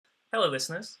Hello,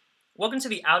 listeners. Welcome to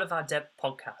the Out of Our Depth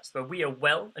podcast, where we are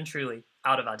well and truly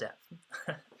out of our depth.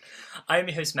 I am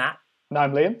your host, Matt. And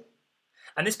I'm Liam.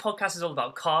 And this podcast is all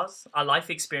about cars, our life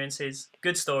experiences,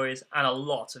 good stories, and a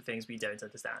lot of things we don't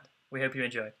understand. We hope you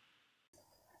enjoy.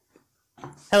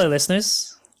 Hello,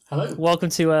 listeners. Hello. Welcome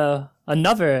to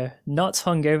another not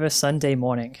hungover Sunday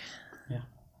morning. Yeah.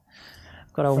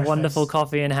 I've got a wonderful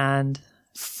coffee in hand,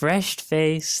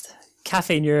 fresh-faced,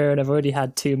 caffeine and I've already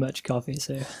had too much coffee,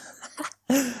 so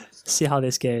see how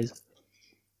this goes.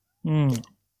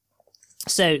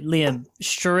 So, Liam,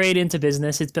 straight into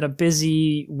business. It's been a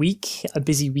busy week, a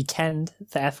busy weekend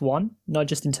for F1, not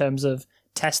just in terms of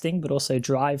testing, but also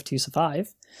Drive to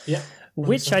Survive. Yeah.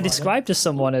 Which I described to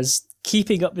someone as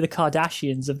keeping up with the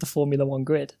Kardashians of the Formula One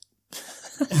grid.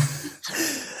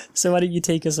 So why don't you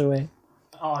take us away?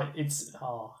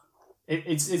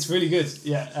 It's really good.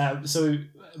 Yeah. So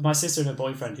my sister and her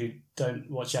boyfriend, who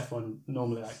don't watch F1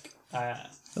 normally,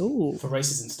 for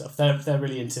races and stuff, they're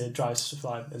really into Drive to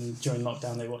Survive, and during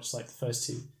lockdown they watched like the first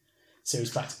two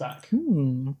series back to back.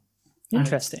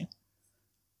 Interesting.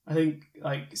 I think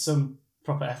like some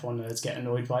proper F1 nerds get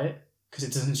annoyed by it because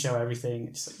it doesn't show everything.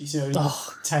 It's like,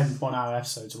 10 1-hour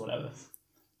episodes or whatever.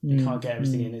 You can't get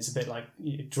everything in. It's a bit like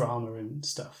drama and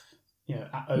stuff,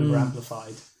 over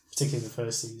amplified, particularly in the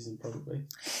first season probably.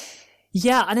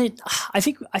 Yeah, and I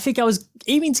think I was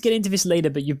aiming to get into this later,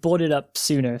 but you brought it up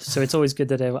sooner, so it's always good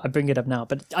that I bring it up now.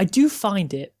 But I do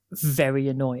find it very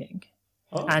annoying.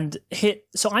 Oh.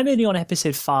 So I'm only on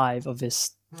episode 5 of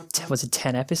this. Was it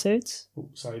 10 episodes? Oh,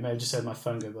 sorry, you may have just heard my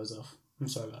phone go buzz off. I'm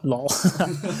sorry about that. Lol.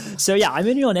 So yeah, I'm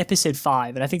only on episode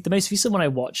 5, and I think the most recent one I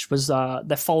watched was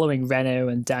they're following Renault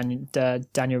and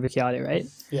Daniel Ricciardo, right?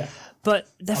 Yeah. But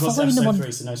they're I'm on following them on.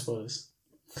 3, so no spoilers.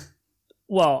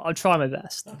 Well, I'll try my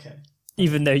best. Okay.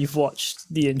 Even though you've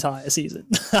watched the entire season.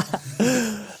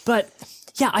 But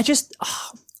yeah, I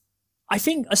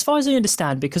think as far as I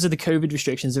understand, because of the COVID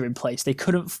restrictions that are in place, they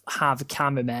couldn't have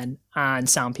cameramen and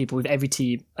sound people with every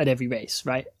team at every race,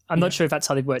 right? I'm not sure if that's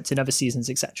how they've worked in other seasons,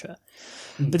 etc.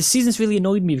 But the season's really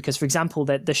annoyed me because, for example,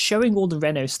 they're showing all the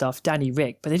Renault stuff, Danny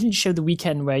Rick, but they didn't show the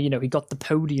weekend where, he got the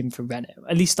podium for Renault,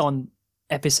 at least on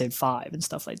episode 5 and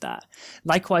stuff like that.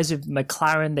 Likewise with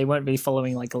McLaren, they weren't really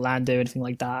following like Lando or anything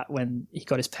like that when he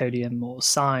got his podium or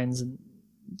signs, and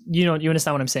you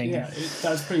understand what I'm saying. Yeah,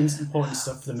 that's pretty important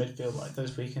stuff for the midfield. Like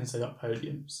those weekends, they got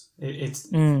podiums. It's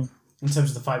in terms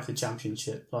of the fight for the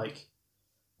championship. Like,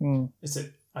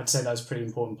 I'd say that was a pretty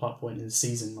important plot point in the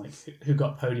season. Like who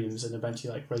got podiums and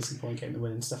eventually like Racing Point getting the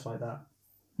win and stuff like that.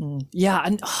 Yeah,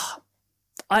 and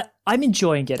I'm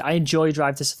enjoying it. I enjoy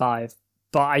Drive to Survive.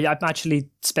 But I'm actually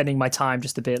spending my time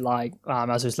just a bit like,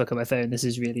 as I was looking at my phone, this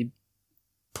is really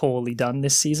poorly done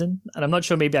this season. And I'm not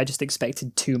sure, maybe I just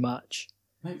expected too much.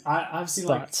 I've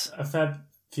seen a fair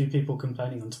few people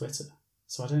complaining on Twitter.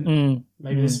 So I don't know.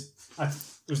 Maybe it was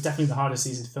definitely the hardest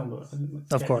season to film,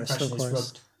 but of course.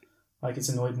 It's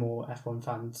annoyed more F1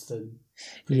 fans than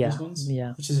previous ones.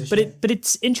 Yeah. Which is a shame. But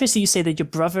it's interesting you say that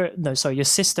your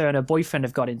sister and her boyfriend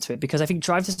have got into it, because I think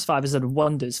Drive to Survive has done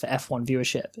wonders for F1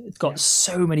 viewership. It's got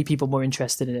so many people more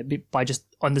interested in it by just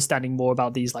understanding more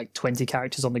about these like 20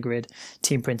 characters on the grid,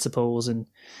 team principles, and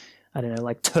I don't know,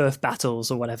 like turf battles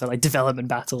or whatever, like development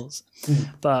battles.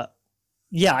 But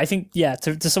yeah, I think,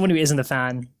 to someone who isn't a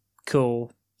fan,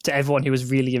 cool. To everyone who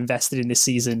was really invested in this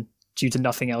season due to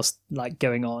nothing else like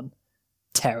going on,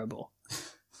 terrible.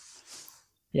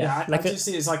 I just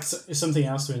see it's like something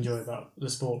else to enjoy about the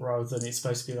sport rather than it's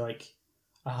supposed to be like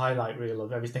a highlight reel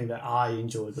of everything that I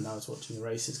enjoyed when I was watching the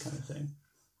races kind of thing.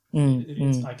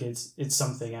 It's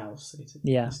something else. It's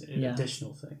an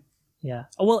additional thing. Yeah.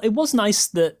 Well, it was nice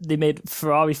that they made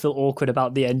Ferrari feel awkward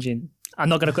about the engine.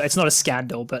 It's not a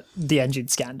scandal, but the engine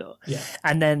scandal. Yeah.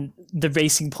 And then the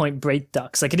Racing Point brake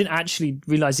ducts. Like I didn't actually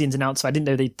realize the ins and outs, so I didn't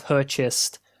know they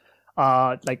purchased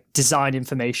design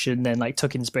information, then like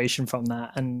took inspiration from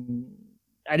that, and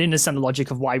I didn't understand the logic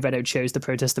of why Renault chose to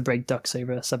protest the brake ducts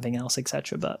over something else,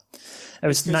 etc. But it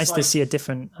was nice to see a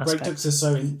different aspect. Brake ducts are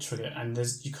so intricate, and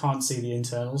you can't see the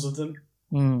internals of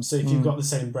them. So if you've got the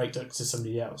same brake ducts as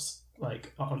somebody else,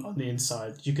 like on the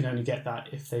inside, you can only get that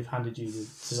if they've handed you the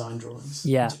design drawings.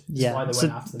 That's why they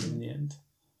went after them in the end.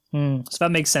 So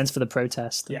that makes sense for the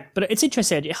protest. Yeah, but it's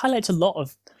interesting. It highlights a lot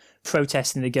of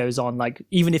protesting that goes on, like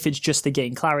even if it's just to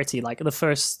gain clarity. Like the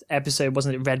first episode,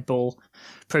 wasn't it Red Bull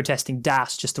protesting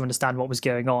DAS just to understand what was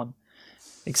going on,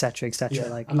 etc.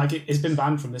 Yeah. And it's been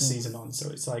banned from this season on,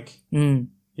 so it's like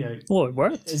You know, Well, it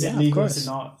worked. is it legal? Is it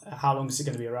not? How long is it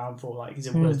going to be around for? Like, is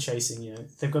it worth chasing? You know,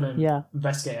 they've got to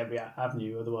investigate every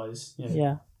avenue. Otherwise, you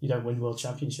know, you don't win world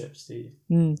championships, do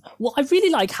you? Well, I really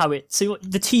like how so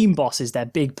the team bosses, they're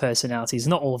big personalities.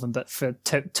 Not all of them, but for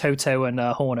Toto and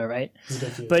Horner, right?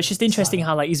 But it's just interesting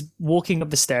how like he's walking up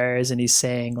the stairs and he's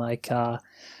saying like,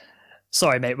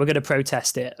 "Sorry, mate, we're going to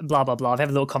protest it." Blah blah blah. I've had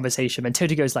a little conversation, and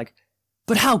Toto goes like,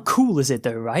 "But how cool is it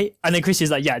though, right?" And then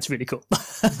Christian's like, "Yeah, it's really cool."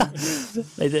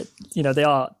 You know, they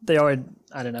are in,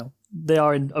 I don't know, they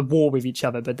are in a war with each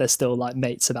other, but they're still like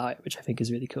mates about it, which I think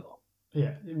is really cool.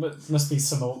 Yeah, it must be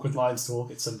some awkward lines to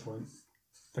walk at some point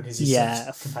because you're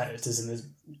such competitors and there's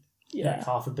like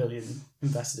 $500 million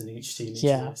invested in each team each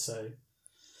year. So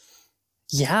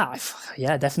yeah,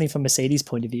 definitely from Mercedes'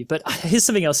 point of view. But here's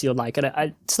something else you'll like,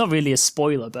 and it's not really a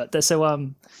spoiler, but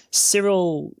so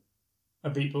Cyril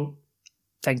Abiteboul.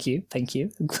 Thank you.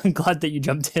 I'm glad that you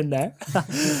jumped in there.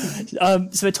 So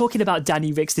we're talking about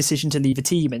Danny Rick's decision to leave a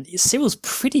team, and Cyril's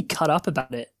pretty cut up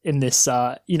about it in this,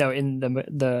 in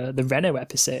the Renault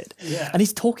episode. Yeah. And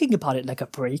he's talking about it like a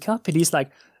breakup, and he's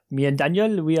like, "Me and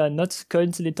Daniel, we are not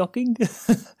currently talking.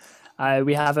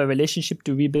 We have a relationship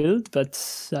to rebuild,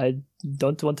 but I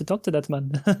don't want to talk to that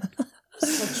man."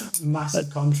 Such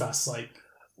massive contrast, like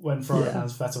when Ferrari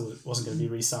announced Vettel wasn't going to be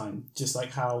re-signed, just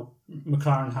like how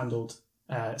McLaren handled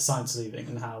Sainz leaving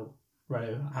and how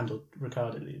Renault handled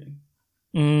Ricciardo leaving.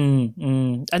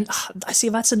 And I see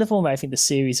that's another one where I think the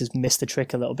series has missed the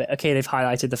trick a little bit. Okay, they've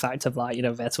highlighted the fact of like, you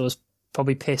know, Vettel was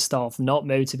probably pissed off, not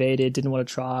motivated, didn't want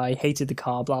to try, hated the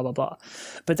car, blah blah blah.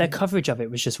 But their coverage of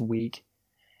it was just weak.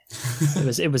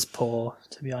 It was poor,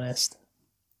 to be honest.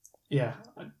 Yeah,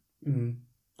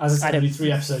 as I said, only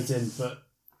 3 episodes in, but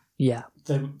yeah,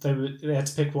 they had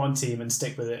to pick one team and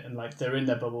stick with it, and like they're in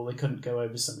their bubble, they couldn't go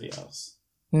over somebody else.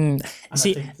 And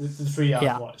see, I think the 3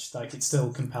 I've watched, like it's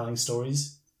still compelling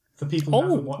stories for people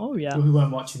who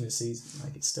weren't watching this season.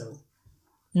 Like it's still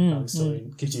a compelling story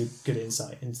and gives you good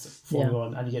insight into Formula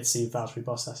One, and you get to see Valtteri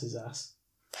Bottas's ass.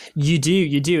 You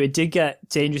do. It did get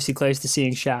dangerously close to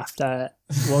seeing Shaft.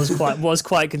 Was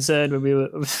quite concerned when we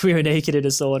were naked in a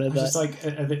sauna. But just like,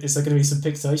 is there going to be some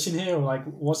pixelation here, or like,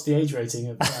 what's the age rating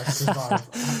of Drive to Survive?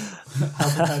 How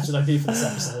prepared should I be for this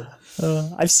episode?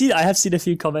 I have seen a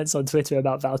few comments on Twitter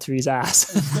about Valtteri's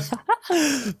ass,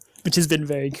 which has been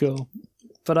very cool.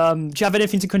 But do you have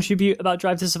anything to contribute about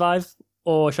Drive to Survive,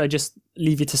 or should I just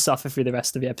leave you to suffer through the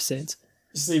rest of the episodes?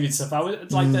 Just leave it stuff. I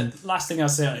would like the last thing I'll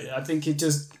say. I think it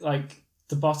just like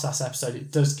the Bottas episode. It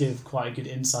does give quite a good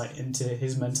insight into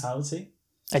his mentality.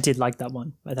 I did like that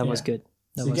one. That was good.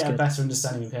 So you get a better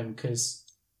understanding of him because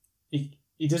he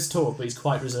does talk, but he's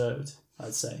quite reserved.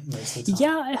 I'd say most of the time.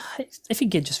 Yeah, I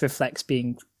think it just reflects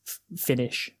being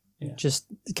Finnish. Yeah. Just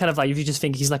kind of like if you just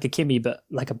think he's like a Kimi, but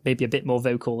like maybe a bit more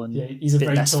vocal and he's a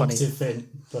very talkative Finn,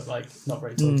 but like not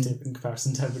very talkative in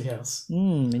comparison to everybody else.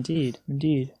 Indeed.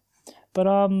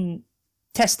 But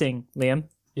testing, Liam.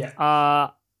 Yeah.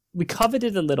 We covered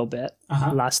it a little bit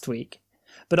last week,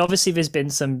 but obviously there's been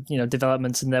some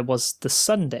developments, and there was the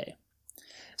Sunday.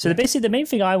 So basically, the main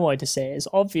thing I wanted to say is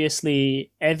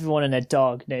obviously everyone and their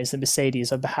dog knows that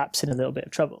Mercedes are perhaps in a little bit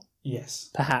of trouble.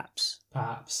 Yes. Perhaps.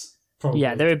 Probably.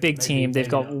 Yeah, they're a big team. They've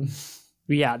got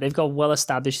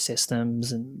well-established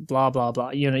systems and blah blah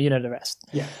blah. You know the rest.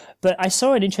 Yeah. But I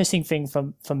saw an interesting thing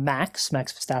from Max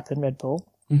Verstappen, Red Bull.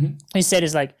 Mm-hmm. He said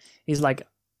he's like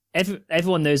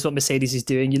everyone knows what Mercedes is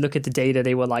doing. You look at the data;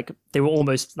 they were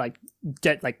almost like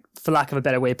for lack of a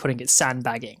better way of putting it,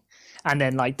 sandbagging. And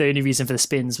then like the only reason for the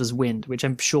spins was wind, which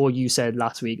I'm sure you said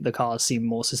last week the cars seem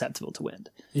more susceptible to wind.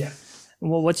 Yeah.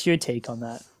 Well, what's your take on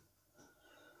that?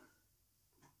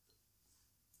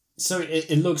 So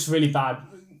it looks really bad,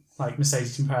 like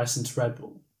Mercedes comparison to Red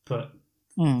Bull, but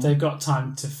they've got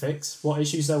time to fix what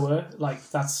issues there were. Like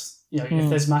that's if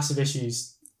there's massive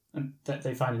issues that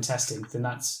they find in testing, then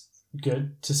that's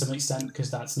good to some extent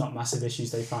because that's not massive issues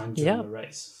they find during the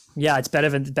race. Yeah, it's better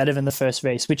than the first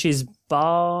race, which is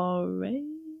Bahrain.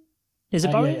 Is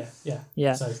it Bahrain?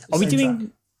 Yeah. So are we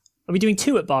doing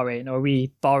 2 at Bahrain, or are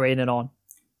we Bahrain and on?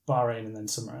 Bahrain and then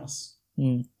somewhere else.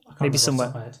 Maybe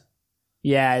somewhere.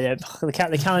 Yeah. The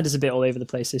calendar's a bit all over the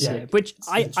place this year, which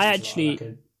I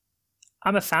actually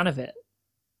I'm a fan of it.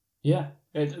 Yeah,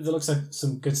 it looks like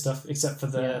some good stuff, except for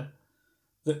the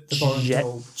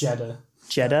boring Jeddah.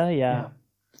 Jeddah, yeah.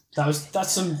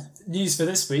 That's some news for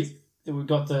this week. We've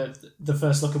got the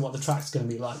first look at what the track's going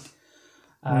to be like.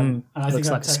 And I think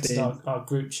I texted our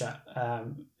group chat.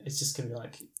 It's just going to be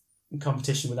like in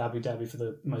competition with Abu Dhabi for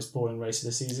the most boring race of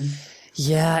the season.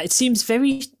 Yeah, it seems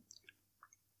very...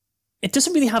 It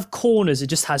doesn't really have corners, it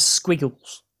just has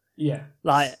squiggles. Yeah.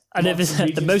 Like, and it was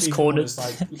the most corners.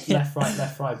 Like left,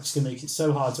 right, just gonna make it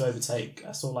so hard to overtake.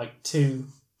 I saw like 2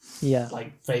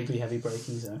 like vaguely heavy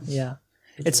braking zones. Yeah.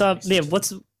 It's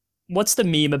Liam, what's the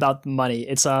meme about money?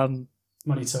 It's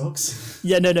money talks.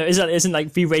 Yeah, no, isn't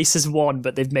like V races 1,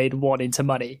 but they've made 1 into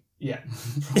money. Yeah.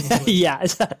 Yeah.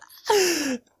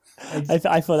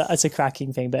 I thought that's a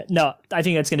cracking thing, but no, I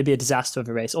think that's going to be a disaster of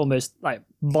a race. Almost like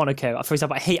Monaco, for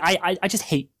example. I just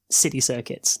hate city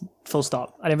circuits. Full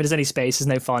stop. I don't think there's any space. There's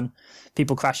no fun.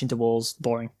 People crash into walls.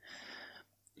 Boring.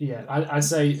 Yeah, I'd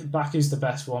say Baku's the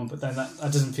best one, but then that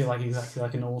doesn't feel like exactly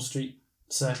like an all street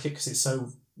circuit because it's so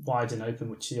wide and open,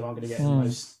 which you aren't going to get in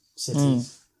most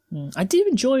cities. I did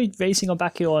enjoy racing on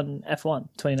Baku on F1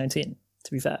 2019.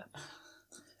 To be fair.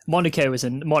 Monaco's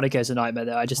a nightmare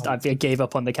though. I gave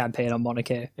up on the campaign on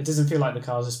Monaco. It doesn't feel like the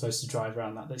cars are supposed to drive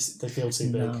around that. They feel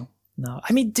too big. No.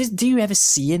 I mean, do you ever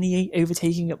see any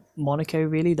overtaking at Monaco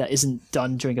really that isn't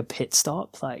done during a pit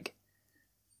stop? Like,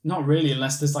 not really,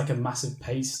 unless there's like a massive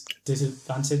pace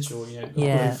disadvantage or a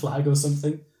red flag or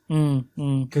something.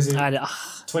 Because in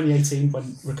 2018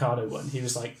 when Ricciardo won, he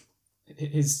was like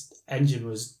his engine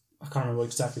was, I can't remember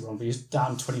exactly wrong, but he was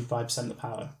down 25% of the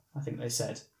power. I think they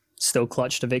said. Still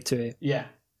clutched a victory. Yeah.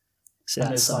 So and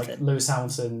that's it's something. like Lewis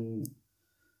Hamilton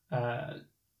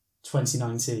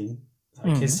 2019,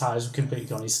 like his tyres were completely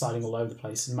gone, he's sliding all over the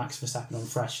place, and Max Verstappen on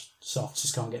fresh softs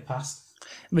just can't get past.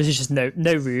 There's just no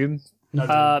room. No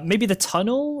room. Maybe the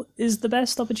tunnel is the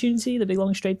best opportunity, the big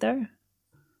long straight there?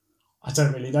 I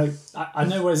don't really know. I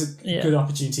know where's good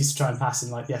opportunities to try and pass in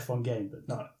like the F1 game, but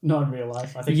not in real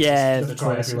life. I think you've got to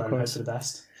try everywhere and hope for the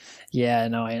best. Yeah,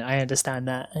 no, I understand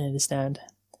that.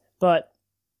 But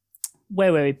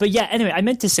where were we? But yeah, anyway, I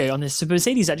meant to say on this, so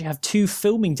Mercedes actually have 2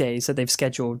 filming days that they've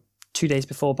scheduled 2 days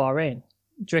before Bahrain.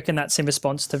 Do you reckon that's in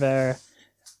response to their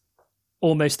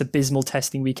almost abysmal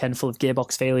testing weekend full of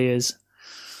gearbox failures,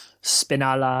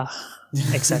 Spinala,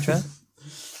 etc.?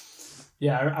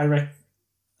 Yeah, I reckon.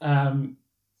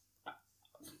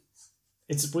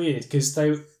 It's weird because they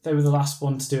were the last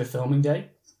one to do a filming day,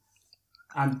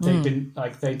 and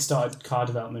they'd started car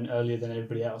development earlier than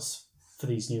everybody else for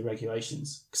these new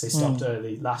regulations because they stopped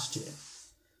early last year.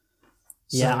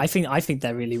 So, yeah, I think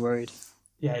they're really worried.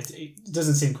 Yeah, it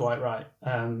doesn't seem quite right.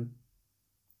 I don't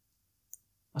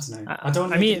know. I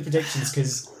don't make any predictions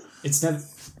because it's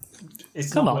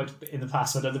not worked in the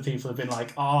past when other people have been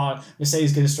like, "Oh,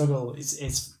 Mercedes is going to struggle.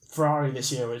 It's Ferrari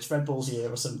this year, or it's Red Bull's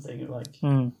year, or something." Like,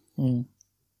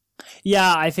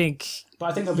 yeah, I think. But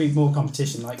I think there'll be more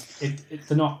competition. Like,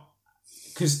 they're not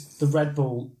because the Red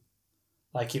Bull.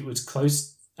 Like, it was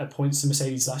close at points to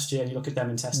Mercedes last year, and you look at them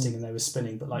in testing and they were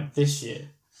spinning. But, like, this year,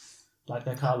 like,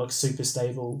 their car looks super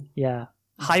stable. Yeah.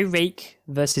 High rake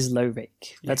versus low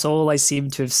rake. Yeah. That's all I seem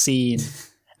to have seen.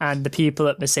 And the people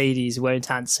at Mercedes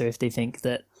won't answer if they think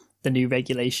that the new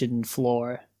regulation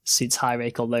floor suits high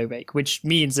rake or low rake, which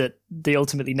means that they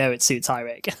ultimately know it suits high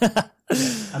rake. Yeah.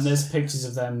 And there's pictures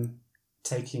of them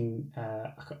taking,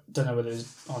 I don't know whether it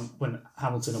was on when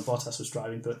Hamilton or Bottas was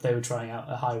driving, but they were trying out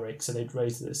a high rake, so they'd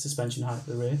raise the suspension height at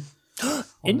the rear.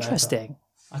 Interesting.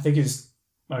 I think it was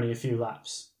only a few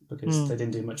laps because they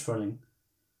didn't do much running,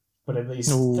 but at least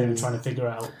they were trying to figure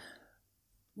out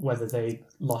whether they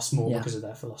lost more because of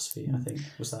their philosophy. I think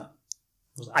was that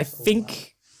I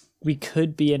think we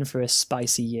could be in for a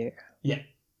spicy year. Yeah,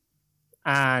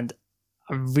 and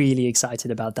I'm really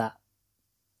excited about that.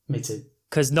 Me too.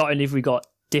 Because not only have we got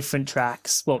different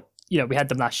tracks, well, we had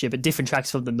them last year, but different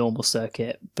tracks from the normal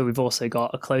circuit, but we've also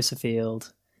got a closer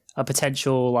field, a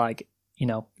potential,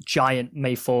 giant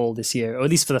may fall this year, or at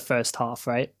least for the first half,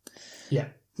 right? Yeah.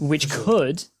 Which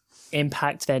could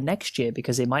impact their next year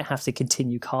because they might have to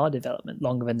continue car development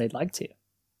longer than they'd like to.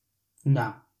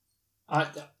 No. I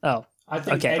think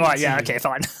okay. All right, okay,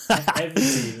 fine. Every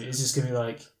team is just going to be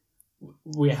like,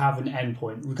 we have an end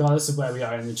point, regardless of where we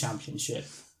are in the championship.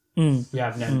 We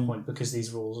have an end point because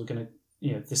these rules are going to,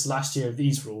 this last year of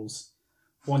these rules,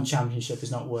 one championship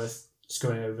is not worth just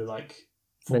going over like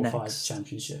 4 or 5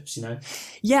 championships,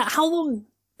 Yeah, how long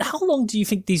do you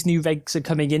think these new regs are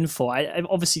coming in for?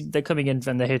 Obviously, they're coming in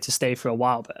and they're here to stay for a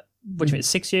while, but what do you mean,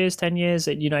 6 years, 10 years?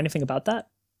 You know anything about that?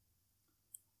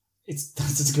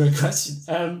 That's a great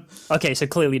question. Okay, so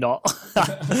clearly not.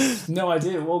 No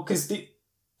idea. Well, because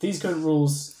these current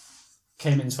rules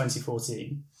came in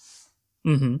 2014.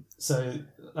 Mm-hmm. So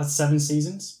that's 7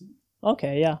 seasons.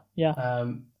 Okay, yeah.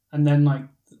 And then like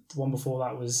the one before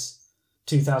that was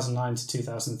 2009 to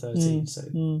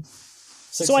 2013.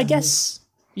 So I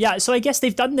guess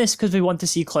they've done this because we want to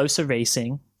see closer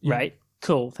racing, right?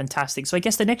 Cool, fantastic. So I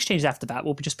guess the next change after that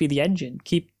will just be the engine.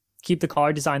 Keep keep the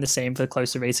car design the same for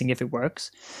closer racing if it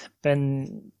works,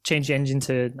 then change the engine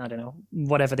to, I don't know,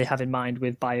 whatever they have in mind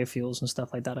with biofuels and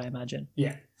stuff like that, I imagine.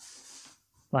 Yeah.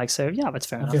 Like, so, yeah, that's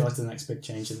fair enough. I feel like the next big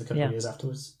change in the couple of years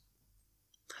afterwards.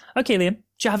 Okay, Liam, do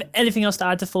you have anything else to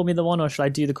add to Formula One, or should I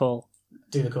do the call?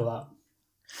 Do the call out.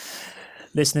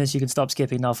 Listeners, you can stop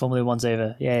skipping now. Formula One's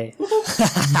over. Yay.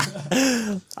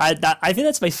 I think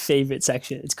that's my favourite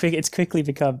section. It's quickly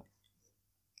become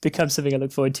something I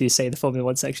look forward to, say the Formula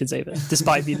One section's over,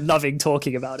 despite me loving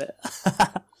talking about it.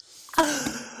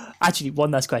 Actually,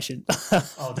 one last question.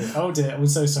 Oh dear. I'm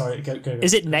so sorry. Go.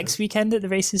 Is it next weekend that the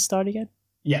races start again?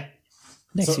 Yeah.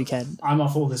 Next weekend. I'm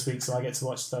off all this week, so I get to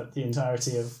watch the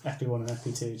entirety of FP1 and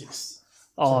FP2.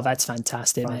 That's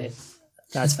fantastic, mate.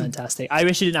 That's fantastic. I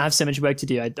wish I didn't have so much work to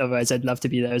do. Otherwise, I'd love to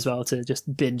be there as well to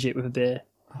just binge it with a beer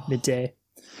midday.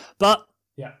 But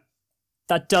yeah,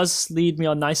 that does lead me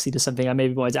on nicely to something I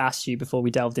maybe wanted to ask you before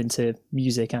we delved into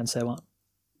music and so on.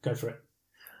 Go for it.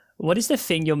 What is the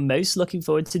thing you're most looking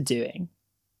forward to doing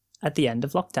at the end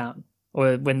of lockdown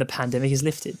or when the pandemic is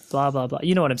lifted? Blah, blah, blah.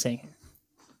 You know what I'm saying?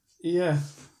 Yeah.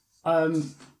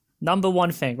 Number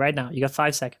one thing right now. You got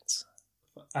 5 seconds.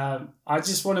 I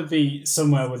just want to be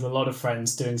somewhere with a lot of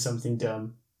friends doing something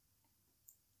dumb.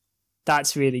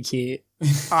 That's really cute.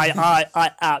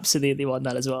 I absolutely want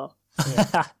that as well.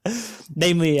 Yeah.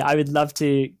 Namely, I would love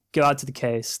to go out to the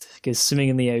coast, go swimming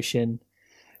in the ocean,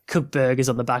 cook burgers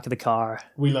on the back of the car.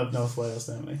 We love North Wales,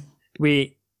 don't we?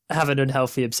 We have an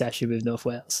unhealthy obsession with North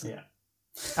Wales. Yeah.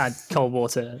 And cold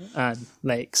water and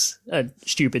lakes and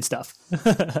stupid stuff.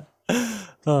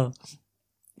 But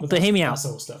hear me out. That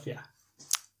sort of stuff, yeah.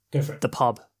 Go for it. The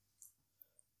pub.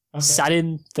 Okay. Sat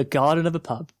in the garden of a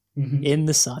pub in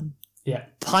the sun. Yeah.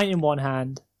 Pint in one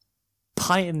hand,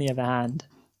 pint in the other hand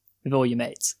with all your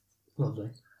mates.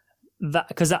 Lovely.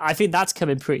 Because I think that's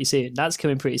coming pretty soon.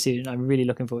 I'm really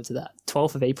looking forward to that.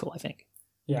 12th of April, I think.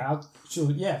 Yeah,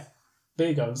 sure. Yeah.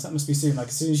 Big guns. That must be soon. Like,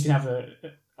 as soon as you can have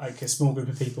a small group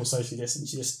of people socially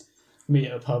distanced, you just meet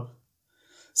at a pub.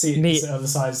 See it on the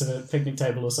sides of a picnic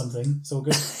table or something. It's all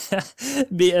good.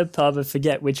 Meet at a pub and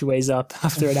forget which way's up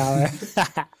after an hour.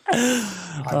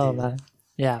 Oh, man.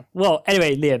 Yeah. Well,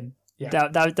 anyway, Liam,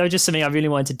 that was just something I really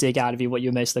wanted to dig out of you, what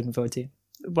you're most looking forward to.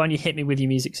 Why don't you hit me with your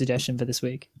music suggestion for this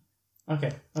week?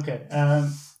 Okay.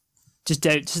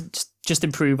 Just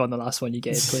improve on the last one you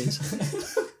gave, please.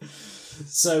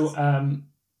 So,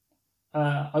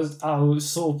 I was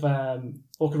sort of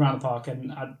walking around the park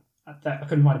and I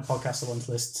couldn't find a podcast I wanted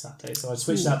to listen to that day, so I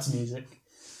switched out to music.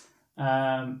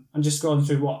 I'm just scrolling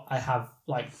through what I have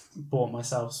bought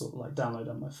myself, sort of download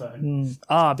on my phone.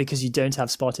 Because you don't have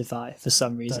Spotify for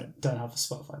some reason. Don't have a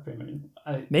Spotify premium.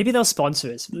 Maybe they'll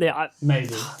sponsor us.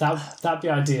 Maybe that'd be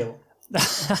ideal.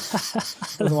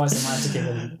 Otherwise, I might have to give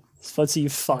them. Sponsor you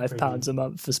 £5 a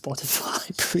month for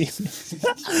Spotify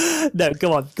premium. No,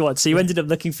 go on. So you ended up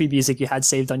looking for music you had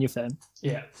saved on your phone.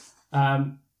 Yeah.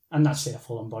 And actually, I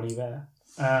fall on Bon Iver.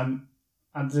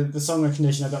 And the song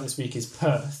recommendation I got this week is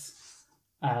Perth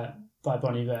by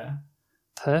Bon Iver.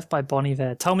 Perth by Bon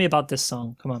Iver. Tell me about this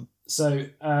song. Come on. So,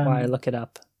 while I look it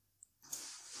up.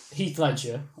 Heath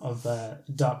Ledger of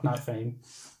Dark Knight fame,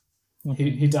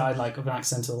 who died of an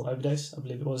accidental overdose, I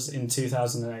believe it was, in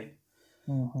 2008.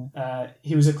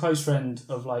 He was a close friend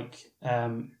of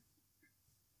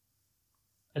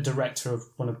a director of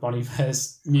one of Bon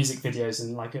Iver's music videos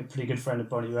and a pretty good friend of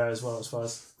Bon Iver as well, as far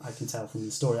as I can tell from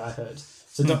the story I heard.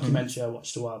 It's a documentary I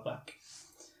watched a while back.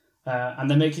 And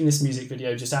they're making this music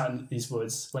video just out in these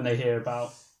woods when they hear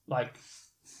about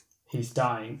Heath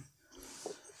dying.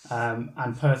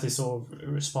 And Perth is sort of a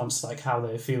response to how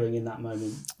they're feeling in that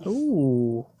moment.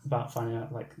 Ooh. About finding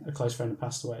out a close friend had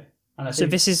passed away. And I think, so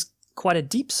this is quite a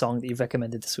deep song that you've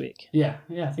recommended this week. Yeah,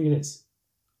 I think it is.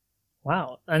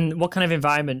 Wow. And what kind of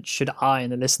environment should I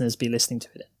and the listeners be listening to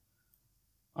it in?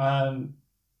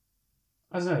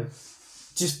 I don't know.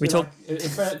 Just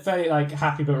a very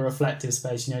happy but reflective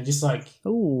space, just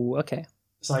ooh, okay.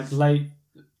 It's late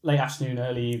afternoon,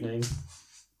 early evening.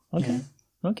 Okay.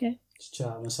 Okay. Just chill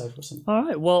out on the sofa or something. All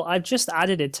right. Well, I've just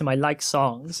added it to my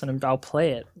songs and I'll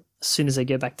play it as soon as I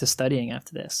go back to studying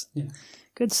after this. Yeah.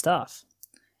 Good stuff.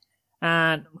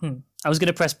 And I was going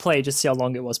to press play just to see how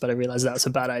long it was, but I realised that was a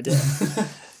bad idea.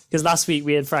 Because last week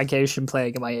we had Frank Ocean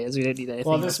playing in my ears. We didn't need anything.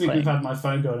 Well, this week we've had my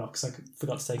phone going off because I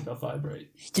forgot to take it off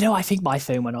vibrate. I think my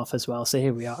phone went off as well, so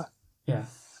here we are. Yeah.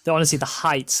 Honestly, the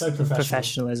heights of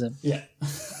professionalism. Yeah.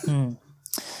 So,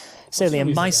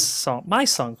 Liam, my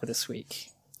song for this week.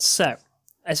 So,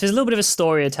 there's a little bit of a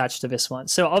story attached to this one.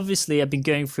 So, obviously, I've been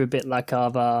going through a bit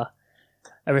of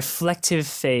a reflective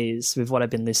phase with what I've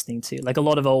been listening to. Like a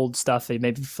lot of old stuff,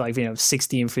 maybe like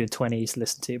 16 through the 20s to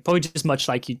listen to. Probably just much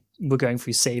like you were going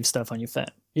through save stuff on your phone.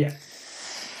 Yeah.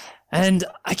 And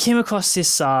I came across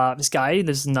this guy who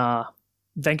lives in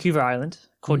Vancouver Island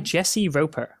called Jesse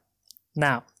Roper.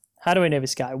 Now, how do I know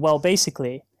this guy? Well,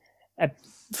 basically,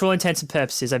 for all intents and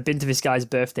purposes, I've been to this guy's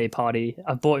birthday party.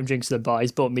 I've bought him drinks at a bar.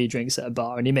 He's bought me drinks at a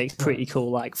bar, and he makes pretty cool,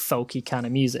 like folky kind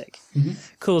of music.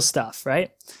 Cool stuff,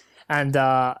 right? And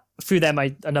through them,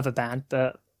 another band,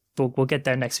 but we'll get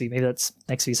there next week. Maybe that's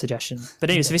next week's suggestion. But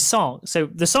anyway, so this song. So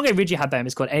the song I originally had by him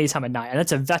is called "Anytime at Night,"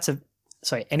 and that's a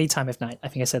sorry, "Anytime of Night." I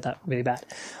think I said that really bad.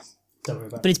 Don't worry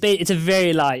about it. But it's a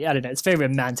very like, I don't know, it's a very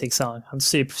romantic song. I'm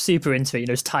super into it.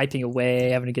 Just typing away,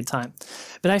 having a good time.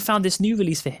 But I found this new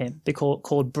release for him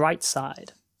called Bright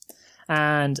Side,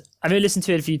 and I've only listened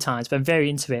to it a few times, but I'm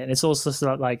very into it. And it's also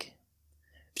sort of like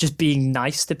just being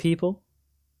nice to people.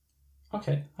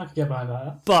 Okay, I could get behind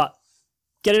that. But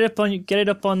get it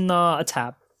up on a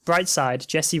tab. Bright Side,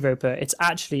 Jesse Roper. It's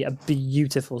actually a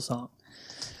beautiful song.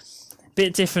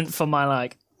 Bit different from my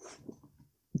like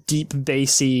deep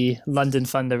bassy London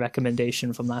Thunder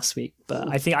recommendation from last week, but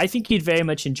I think you'd very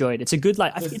much enjoy it. It's a good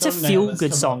it's a feel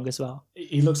good song as well.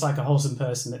 He looks like a wholesome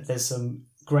person. There's some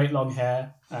great long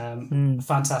hair,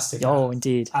 fantastic. Oh,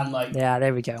 indeed. And like, yeah,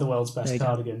 there we go. The world's best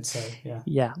cardigan. So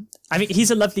yeah. I mean,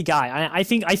 he's a lovely guy. I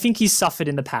think he's suffered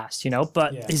in the past,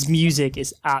 but his music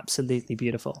is absolutely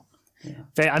beautiful.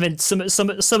 Yeah. I mean, some of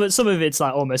it's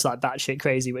like almost like batshit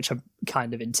crazy, which I'm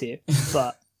kind of into,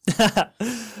 but.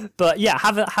 But yeah,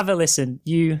 have a listen.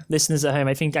 You listeners at home,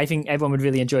 I think everyone would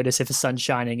really enjoy this if the sun's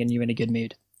shining and you're in a good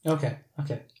mood. Okay.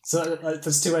 So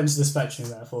there's two ends of the spectrum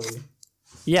there for you.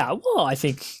 Yeah, well, I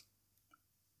think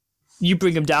you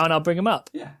bring them down, I'll bring them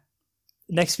up. Yeah.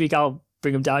 Next week I'll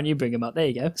bring them down, you bring them up. There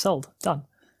you go. Sold. Done.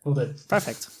 Will do.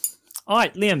 Perfect. All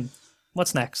right, Liam,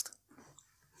 what's next?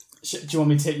 Do you want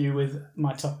me to hit you with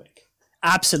my topic?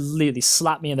 Absolutely,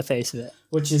 slap me in the face with it.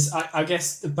 Which is, I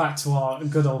guess, back to our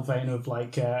good old vein of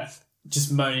like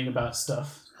just moaning about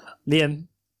stuff. Liam,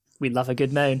 we love a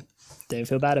good moan. Don't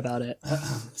feel bad about it.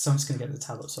 So I'm just going to get the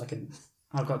tab up so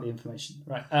I've got the information.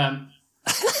 Right.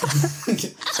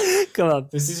 Come on.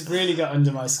 This has really got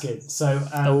under my skin. So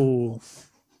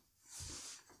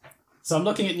I'm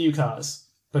looking at new cars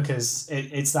because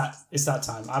it's that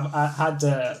time. I've had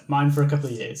mine for a couple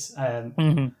of years.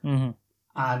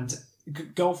 And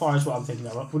Golf R is what I'm thinking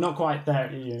of. We're not quite there,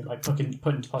 like putting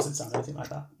deposits down or anything like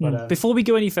that. But before we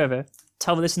go any further,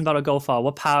 tell the listeners about a Golf R.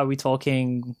 What power are we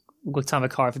talking? What kind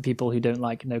of a car for people who don't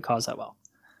know cars that well?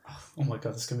 Oh my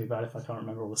god, this is gonna be bad if I can't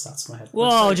remember all the stats in my head.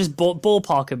 Well, just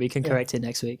ballpark and we can correct it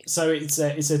next week. So it's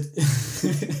a it's a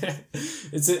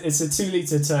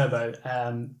 2-litre turbo,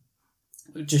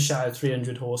 just shy of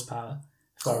 300 horsepower,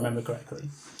 if I remember correctly.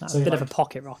 That's a bit of a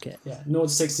pocket rocket. Yeah, 0 to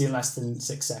 60 in less than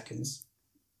 6 seconds.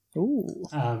 Ooh.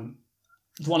 The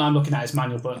one I'm looking at is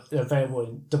manual, but they're available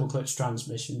in double clutch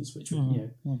transmissions, which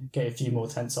would get a few more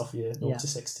tenths off your 0 to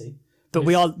 60. But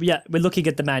we're looking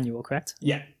at the manual, correct?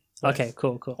 Yeah. Right. Okay,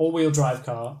 cool. All-wheel drive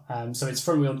car. So it's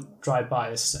front-wheel drive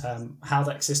bias.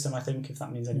 Haldex system, I think, if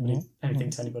that means anything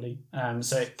to anybody.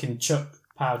 So it can chuck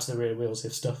power to the rear wheels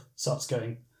if stuff starts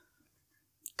going.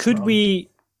 Could we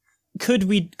do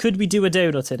a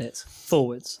donut in it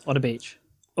forwards on a beach?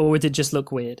 Or would it just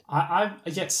look weird? I've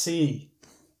yet to see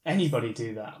anybody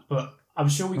do that, but I'm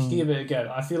sure we could give it a go.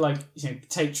 I feel like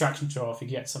take traction control off, you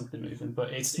get something moving,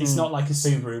 but it's not like a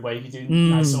Subaru where you can do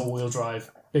nice all-wheel drive,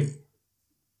 big.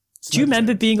 Do you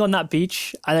remember being on that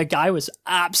beach and a guy was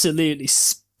absolutely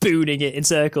spooning it in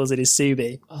circles in his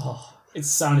Subi? Oh, it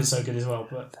sounded so good as well,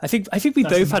 but I think we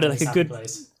both had a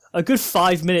good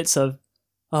 5 minutes of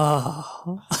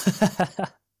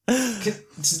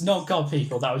It's not God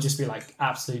people. That would just be like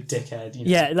absolute dickhead.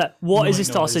 Yeah, like, what is this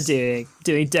tosser doing?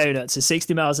 Doing donuts at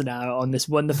 60 miles an hour on this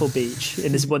wonderful beach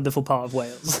in this wonderful part of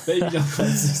Wales. Maybe not quite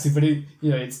 60, but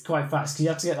it's quite fast because you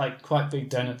have to get like quite big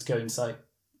donuts to go inside,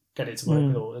 get it to work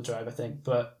with all the drive, I think.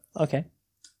 But okay,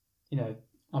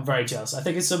 I'm very jealous. I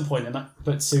think at some point,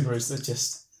 but Subarus are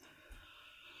just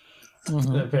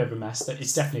a bit of a mess.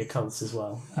 It's definitely a cult as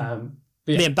well.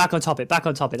 But yeah, back on topic.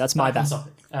 That's my bad.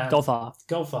 Golf R.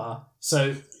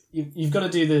 So you've got to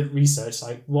do the research,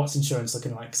 like what's insurance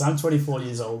looking like? Because I'm 24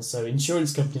 years old, so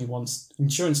insurance companies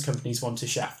want to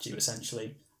shaft you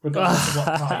essentially, regardless of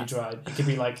what car you drive. It could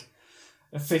be like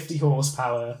a 50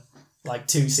 horsepower, like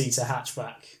 2-seater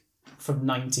hatchback from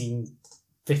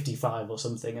 1955 or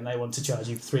something, and they want to charge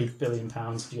you £3 billion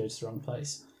if you go to the wrong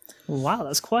place. Wow,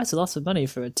 that's quite a lot of money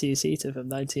for a 2-seater from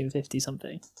 1950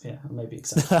 something. Yeah, maybe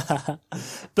exactly.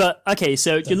 But okay,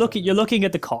 so you're looking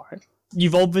at the car.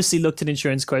 you've obviously looked at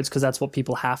insurance quotes because that's what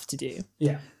people have to do.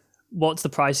 Yeah. What's the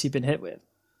price you've been hit with?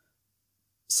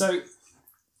 So,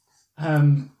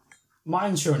 my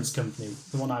insurance company,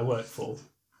 the one I work for,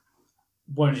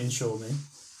 won't insure me.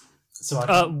 So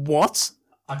what?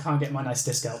 I can't get my nice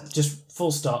discount. Just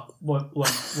full stop. Won't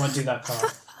do that car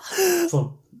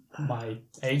for my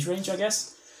age range, I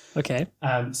guess. Okay.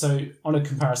 So on a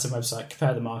comparison website,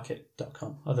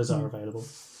 comparethemarket.com, others are available.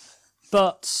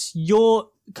 But your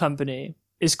company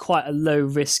is quite a low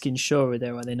risk insurer,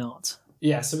 though, are they not?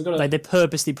 Yeah, so we've got they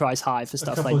purposely price high for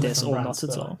stuff like this, or not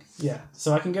at all. Yeah,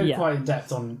 so I can go quite in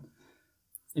depth on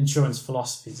insurance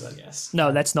philosophies, I guess. No,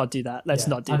 let's not do that. Let's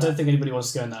not do that. I don't think anybody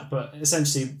wants to go in that, but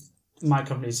essentially, my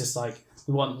company is just like,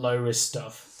 we want low risk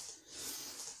stuff.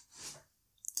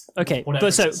 Okay,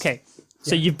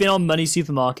 So you've been on Money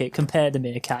Supermarket, Compare the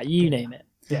Meerkat, you name it.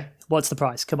 Yeah. What's the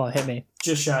price? Come on, hit me.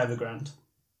 Just shy of £1,000.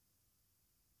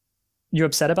 You're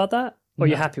upset about that? Or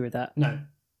you're happy with that? No.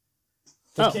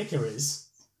 The kicker is...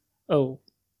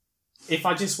 if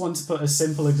I just want to put a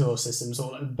simple exhaust system,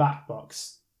 sort of like the back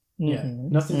box,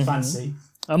 nothing fancy.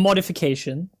 A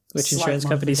modification, which insurance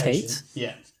companies hate.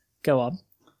 Yeah. Go on.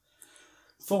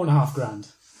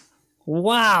 £4,500.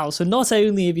 Wow, so not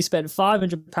only have you spent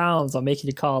 £500 on making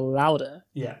your car louder,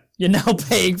 you're now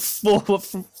paying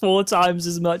four times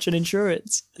as much on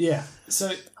insurance. Yeah,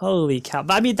 so... Holy cow.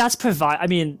 But I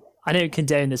mean, I don't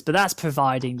condone this, but that's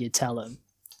providing you tell them.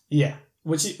 Yeah,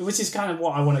 which is kind of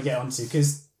what I want to get onto,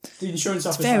 because the insurance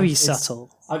office... It's very subtle.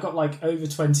 I got like over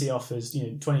 20 offers,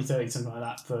 20, 30, something like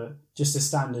that, for just a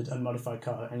standard unmodified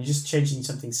car, and you're just changing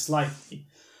something slightly.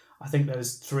 I think there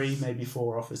was 3, maybe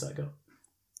 4 offers I got.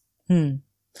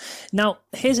 Now,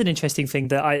 here's an interesting thing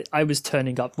that I was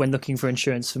turning up when looking for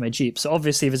insurance for my Jeep. So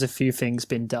obviously there's a few things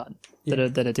been done that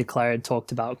are declared,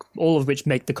 talked about, all of which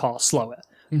make the car slower.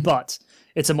 But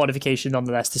it's a modification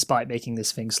nonetheless, despite making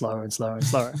this thing slower and slower and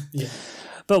slower.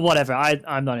 But whatever,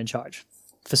 I'm not in charge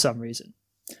for some reason.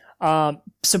 But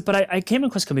I came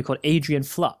across a company called Adrian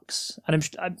Flux,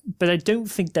 but I don't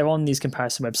think they're on these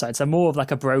comparison websites. They're more of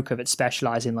like a broker that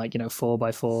specialises in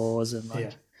 4x4s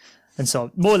and and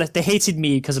so more or less they hated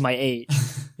me because of my age.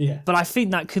 But I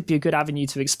think that could be a good avenue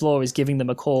to explore, is giving them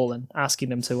a call and asking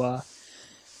them to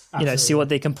see what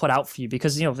they can put out for you,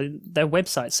 because their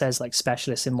website says like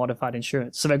specialists in modified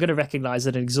insurance, so they're going to recognize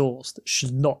that an exhaust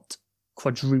should not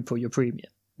quadruple your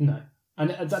premium. No.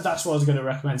 And that's what I was going to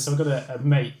recommend. So I've got a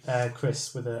mate,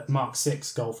 Chris, with a Mark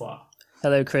 6 Golf R.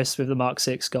 Hello, Chris, with the Mark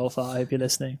 6 Golf R. I hope you're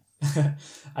listening.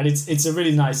 And it's a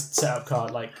really nice setup car.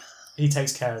 Like, he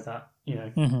takes care of that,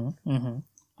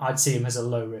 I'd see him as a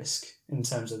low risk in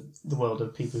terms of the world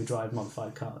of people who drive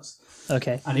modified cars.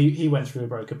 Okay. And he went through a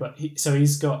broker, but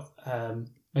he's got...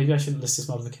 maybe I shouldn't list his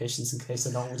modifications in case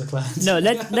they're not all declared. No,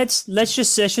 let's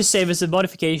just say there's a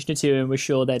modification or two and we're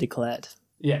sure they're declared.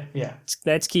 Yeah.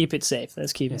 Let's keep it safe.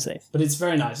 It safe. But it's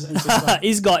very nice. It's like...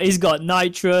 he's got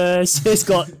nitrous. He's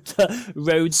got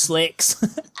road slicks.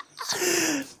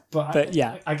 but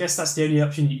I guess that's the only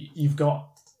option you've got,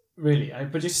 really.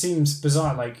 But it just seems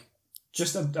bizarre. Like,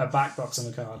 just a back box on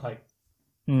a car. Like,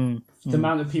 the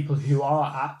amount of people who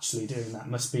are actually doing that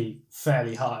must be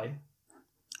fairly high.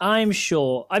 I'm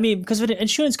sure. I mean, because an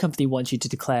insurance company wants you to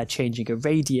declare changing a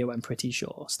radio, I'm pretty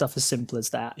sure. Stuff as simple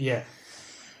as that. Yeah.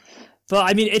 But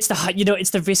I mean, it's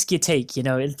the risk you take.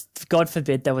 God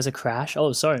forbid there was a crash.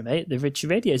 Oh, sorry, mate, the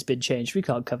radio's been changed. We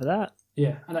can't cover that.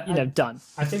 Yeah, and done.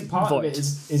 I think part of it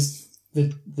is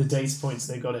the data points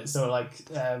they got it. So like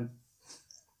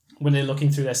when they're looking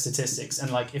through their statistics,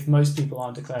 and like if most people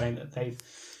aren't declaring that they've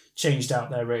changed out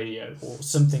their radio or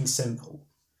something simple,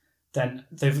 then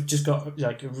they've just got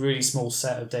like a really small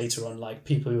set of data on like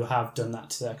people who have done that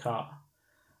to their car,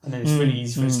 and then it's really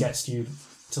easy for it to get skewed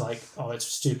to like, oh, it's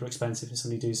super expensive if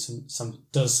somebody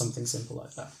does something simple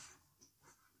like that.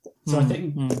 So I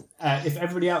think if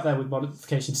everybody out there with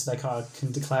modifications to their car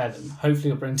can declare them, hopefully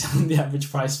it'll bring down the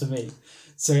average price for me.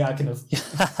 So I can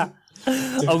have...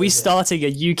 Are we starting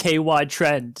a UK-wide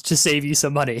trend to save you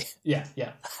some money? Yeah.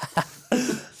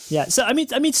 Yeah. So I mean,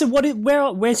 so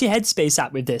where's your headspace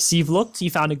at with this? You've looked,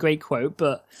 you found a great quote,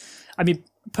 but I mean,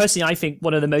 personally, I think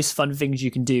one of the most fun things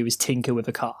you can do is tinker with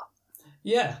a car.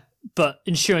 Yeah. But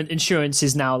insurance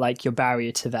is now like your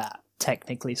barrier to that,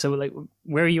 technically. So like,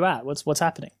 where are you at? What's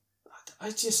happening? I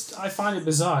find it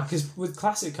bizarre, because with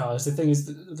classic cars, the thing is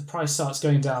the price starts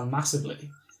going down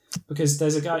massively, because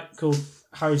there's a guy called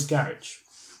Harry's Garage.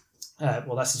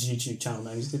 Well, that's his YouTube channel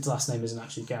name. His last name isn't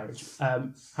actually Garage.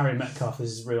 Harry Metcalf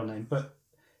is his real name, but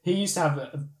he used to have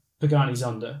a Pagani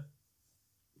Zonda,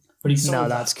 but he sold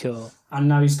that's cool. And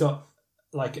now he's got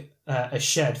like a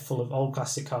shed full of old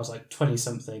classic cars, like 20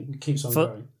 something. It keeps on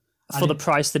growing. for the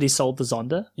price that he sold the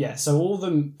Zonda. Yeah, so all of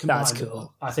them combined, That's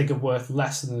cool. I think, are worth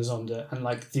less than the Zonda, and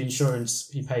like the insurance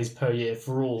he pays per year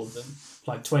for all of them,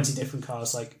 like 20 different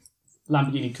cars, like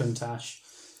Lamborghini Countach,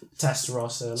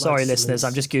 Testarossa. Sorry, listeners,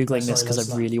 I'm just googling this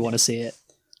because I really want to see it.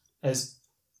 There's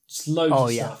just loads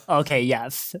of stuff. Okay, yeah,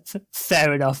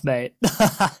 fair enough, mate.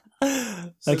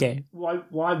 So okay.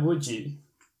 Why would you,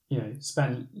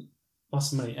 spend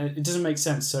lots of money? And it doesn't make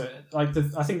sense. So, like,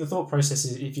 I think the thought process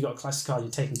is if you've got a classic car, you're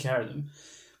taking care of them.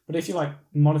 But if you're, like,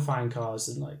 modifying cars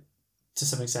and, like, to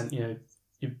some extent,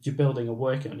 you're building or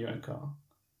working on your own car,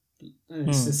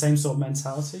 it's the same sort of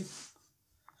mentality.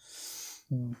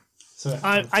 So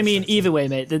I mean, either way,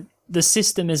 mate, the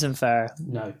system isn't fair.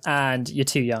 No. And you're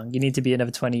too young. You need to be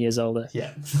another 20 years older.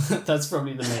 Yeah, that's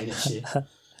probably the main issue.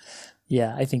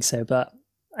 Yeah, I think so. But,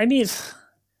 I mean,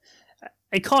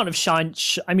 it can't have shined.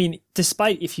 I mean,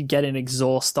 despite if you get an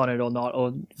exhaust on it or not,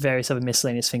 or various other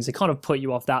miscellaneous things, it can't have put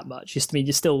you off that much. You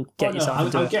still get yourself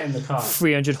into I'm getting the car.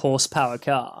 300 horsepower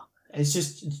car. It's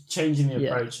just changing the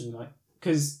approach and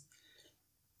because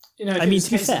I mean,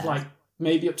 to be fair, like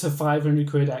maybe up to 500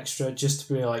 quid extra just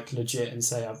to be like legit and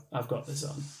say I've got this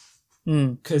on.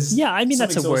 Because I mean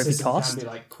that's a worthy cost. Can be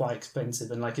like quite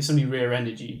expensive, and like if somebody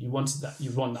rear-ended you want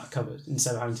that covered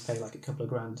instead of having to pay like a couple of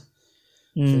grand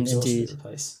for exhaust to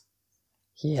replace.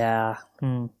 Yeah.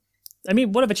 I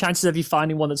mean, what are the chances of you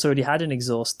finding one that's already had an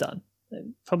exhaust done?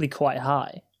 Probably quite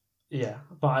high. Yeah,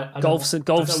 but golf's the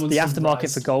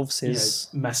aftermarket for golfs is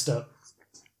messed up.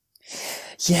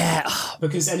 Yeah,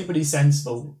 because anybody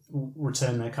sensible will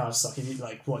return their car stock. If you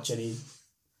like watch any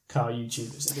car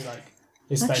YouTubers, they'll be like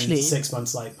they spend 6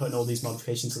 months like putting all these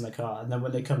modifications on their car, and then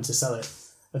when they come to sell it,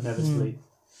 inevitably,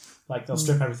 like they'll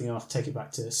strip everything off, take it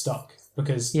back to stock,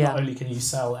 because not only can you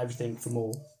sell everything for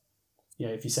more,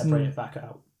 if you separate it back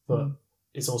out, but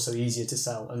it's also easier to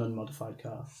sell an unmodified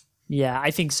car. Yeah,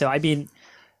 I think so. I mean,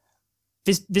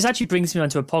 this actually brings me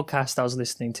onto a podcast I was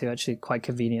listening to, actually, quite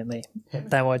conveniently,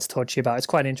 that I wanted to talk to you about. It's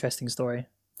quite an interesting story,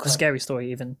 a scary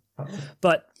story even.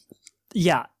 But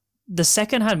yeah, the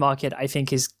secondhand market, I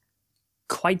think, is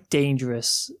quite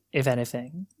dangerous, if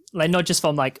anything. Like, not just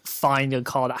from like finding a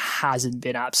car that hasn't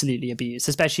been absolutely abused,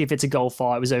 especially if it's a Golf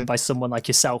R, it was owned by someone like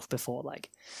yourself before. Like,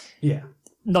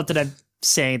 not that I'm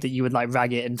saying that you would like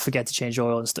rag it and forget to change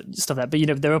oil and stuff like that,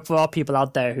 but there are people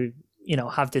out there who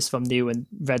have this from new and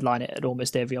redline it at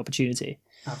almost every opportunity.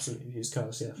 Absolutely, used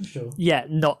cars, yeah, for sure. Yeah,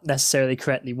 not necessarily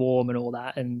correctly warm and all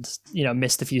that, and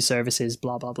missed a few services,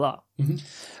 blah blah blah. Mm-hmm.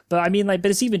 But I mean, but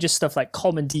it's even just stuff like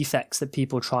common defects that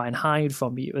people try and hide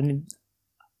from you. And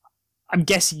I'm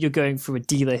guessing you're going through a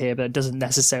dealer here, but it doesn't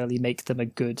necessarily make them a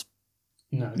good,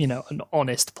 an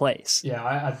honest place. Yeah,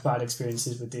 I had bad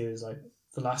experiences with dealers. Like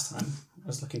the last time I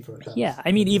was looking for a car. Yeah,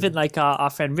 I mean, even like our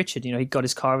friend Richard, he got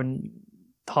his car and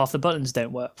half the buttons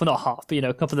don't work. Well, not half, but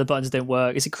a couple of the buttons don't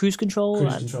work. Is it cruise control?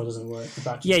 Cruise control doesn't work.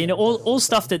 All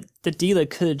stuff that the dealer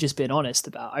could have just been honest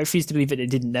about. I refuse to believe that it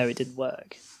didn't know it didn't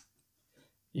work.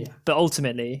 Yeah. But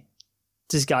ultimately,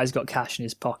 this guy's got cash in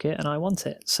his pocket and I want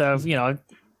it. So,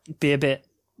 be a bit,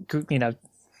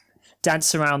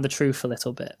 dance around the truth a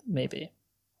little bit, maybe.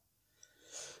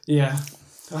 Yeah.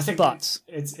 I think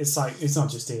it's like, it's not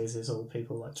just dealers, it's all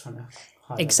people like trying to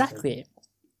hide exactly. everything.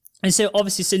 And so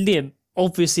Liam,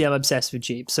 obviously I'm obsessed with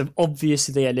Jeep, so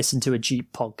obviously I listen to a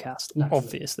Jeep podcast. Naturally.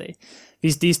 Obviously,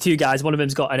 these two guys, one of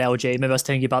them's got an LJ. Maybe I was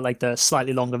telling you about like the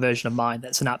slightly longer version of mine.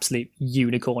 That's an absolute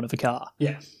unicorn of a car.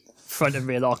 Yeah, front and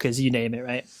rear lockers, you name it,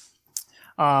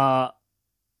 right?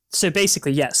 So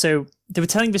basically, yeah. So they were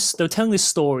telling this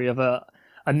story of a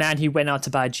man who went out to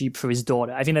buy a Jeep for his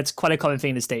daughter. I think that's quite a common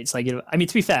thing in the States. Like, I mean,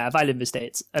 to be fair, if I live in the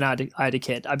States and I had a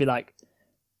kid, I'd be like,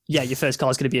 yeah, your first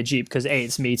car is going to be a Jeep because A,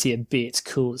 it's meaty, and B, it's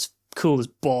cool as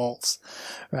balls,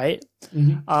 right?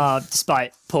 Mm-hmm.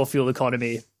 Despite poor fuel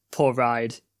economy, poor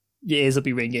ride, your ears will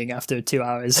be ringing after 2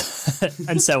 hours,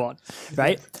 and so on,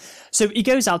 right? So he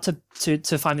goes out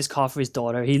to find this car for his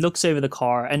daughter. He looks over the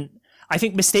car, and I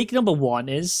think mistake number one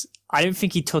is I don't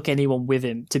think he took anyone with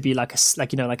him to be like a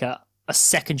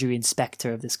secondary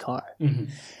inspector of this car,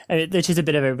 which is a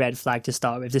bit of a red flag to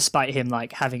start with, despite him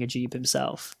like having a Jeep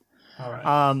himself. All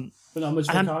right. But not much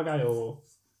of a car guy, or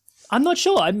I'm not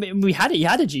sure. I mean, he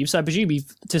had a Jeep, so I presume he,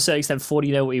 to a certain extent, thought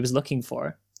he knew what he was looking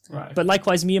for. Right. But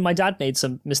likewise, me and my dad made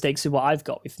some mistakes with what I've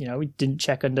got. With we didn't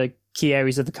check under key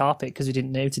areas of the carpet because we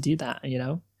didn't know to do that.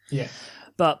 Yeah.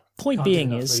 But point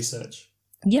being is research.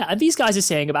 Yeah, and these guys are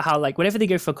saying about how like whenever they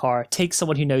go for a car, take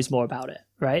someone who knows more about it,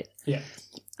 right? Yeah.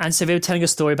 And so they were telling a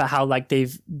story about how like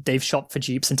they've shopped for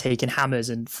Jeeps and taken hammers,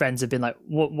 and friends have been like,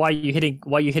 why are you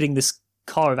hitting this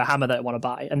car with a Hammer that I want to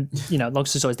buy. And, you know, long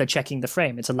story short, they're checking the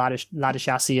frame. It's a ladder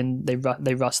chassis and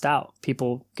they rust out.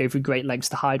 People go through great lengths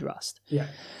to hide rust. Yeah.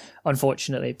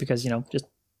 Unfortunately, because, you know, just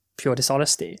pure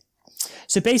dishonesty.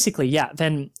 So basically, yeah,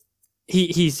 then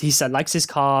he said likes his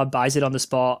car, buys it on the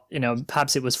spot, you know,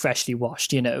 perhaps it was freshly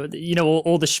washed, you know,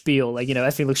 all the spiel, like, you know,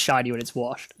 everything looks shiny when it's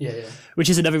washed. Yeah, yeah. Which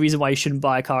is another reason why you shouldn't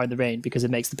buy a car in the rain, because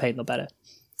it makes the paint look better.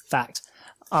 Fact.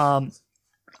 Hide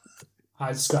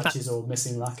scratches or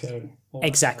missing lacquer.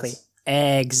 Exactly,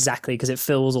 because it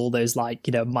fills all those, like,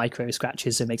 you know, micro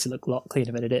scratches, so it makes it look a lot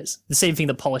cleaner than it is. The same thing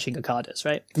that polishing a car does,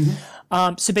 right?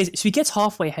 Mm-hmm. So he gets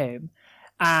halfway home,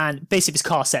 and basically his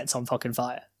car sets on fucking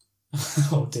fire.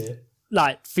 Oh dear.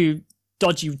 Like, through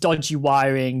dodgy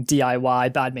wiring,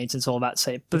 DIY, bad maintenance, all that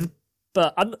same. But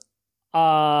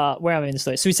where am I in the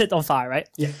story? So he set it on fire, right?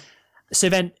 Yeah. So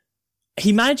then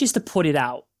he manages to put it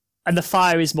out, and the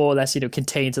fire is more or less, you know,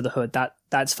 contained to the hood.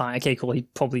 That's fine. Okay, cool. He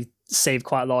probably saved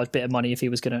quite a large bit of money if he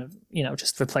was gonna, you know,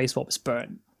 just replace what was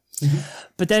burned. Mm-hmm.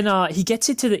 But then he gets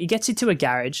it to a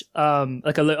garage,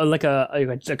 like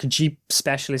a Jeep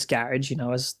specialist garage, you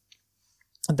know, as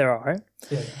there are.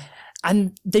 Yeah.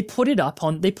 And they put it up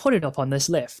on this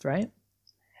lift, right?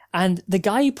 And the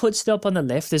guy who puts it up on the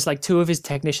lift, there's like two of his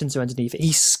technicians are underneath it.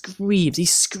 He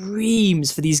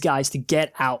screams for these guys to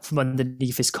get out from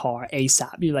underneath his car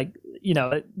ASAP. You're like, you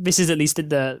know, this is at least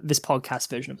this podcast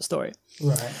version of the story.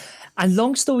 Right. And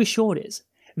long story short is,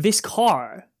 this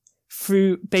car,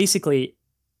 through basically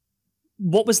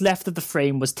what was left of the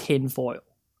frame was tin foil.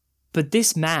 But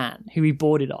this man who he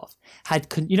bought it off had,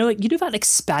 you know that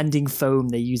expanding foam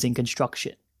they use in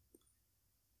construction.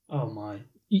 Oh my!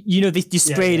 You know, you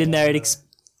spray it in there.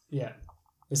 Yeah.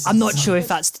 I'm not sure if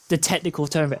that's the technical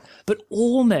term of it, but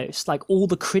almost like all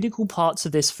the critical parts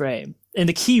of this frame and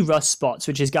the key rust spots,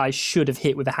 which his guys should have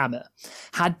hit with a hammer,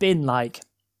 had been like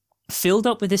filled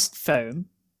up with this foam,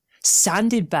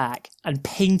 sanded back, and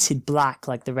painted black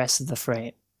like the rest of the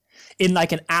frame. In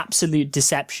like an absolute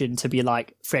deception to be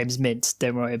like, frame's mint,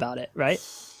 don't worry about it, right?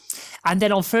 And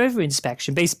then on further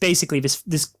inspection, basically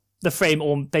the frame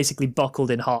all basically buckled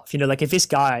in half. You know, like if this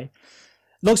guy,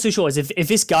 long story short is if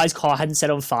this guy's car hadn't set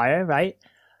on fire, right?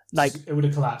 Like it would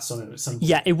have collapsed on it at some point.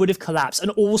 Yeah, it would have collapsed.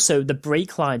 And also the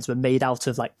brake lines were made out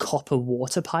of like copper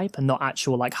water pipe and not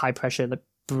actual like high pressure like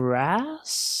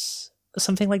brass or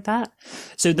something like that.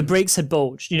 So the brakes had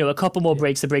bulged. You know, a couple more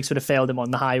brakes, the brakes would have failed him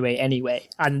on the highway anyway.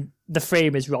 And the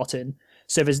frame is rotten.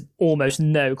 So there's almost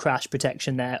no crash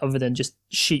protection there other than just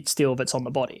sheet steel that's on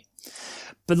the body.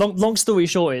 But long story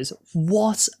short is,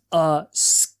 what a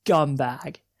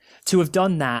scumbag to have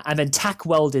done that and then tack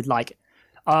welded like,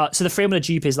 so the frame of the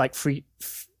Jeep is like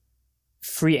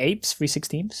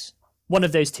 3/16ths, one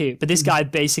of those two. But this guy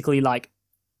basically like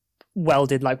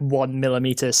welded like 1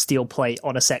 millimeter steel plate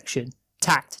on a section,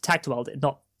 tacked welded,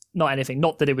 not anything.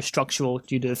 Not that it was structural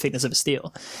due to the thickness of the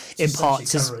steel. In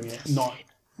parts, covering it,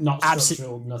 not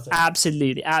structural, nothing.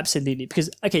 Absolutely. Because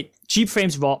okay, Jeep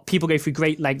frames rot. People go through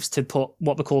great lengths to put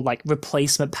what we call like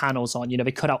replacement panels on. You know,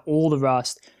 they cut out all the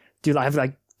rust.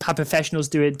 Have professionals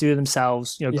do it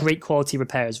themselves. You know, great quality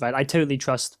repairs. Right? I totally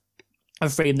trust a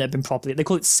frame that have been properly. They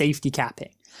call it safety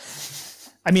capping.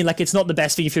 I mean, like it's not the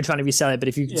best thing if you're trying to resell it, but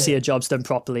if you see a job's done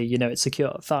properly, you know it's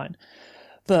secure. Fine.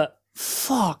 But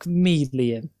fuck me,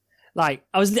 Liam. Like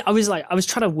I was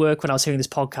trying to work when I was hearing this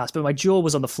podcast, but my jaw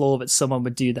was on the floor that someone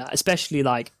would do that. Especially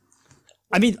like,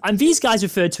 I mean, and these guys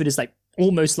referred to it as like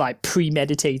almost like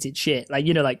premeditated shit. Like,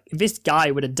 you know, like if this guy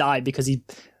would have died because he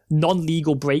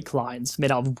non-legal brake lines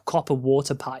made out of copper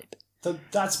water pipe.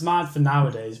 That's mad for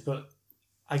nowadays, but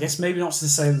I guess maybe not to the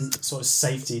same sort of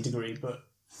safety degree. But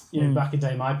you know, back in the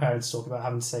day, my parents talk about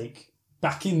having to take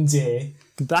back in day.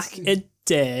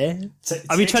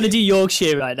 Are we trying to do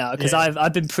Yorkshire right now? Because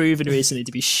I've been proven recently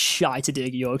to be shy to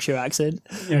doing a Yorkshire accent.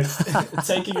 You know,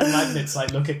 taking your magnets,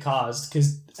 like look at cars,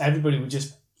 because everybody would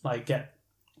just like get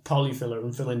polyfiller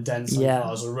and fill in dents on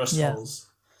cars or rust holes.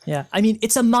 Yeah, I mean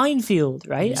it's a minefield,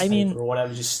 right? I mean, or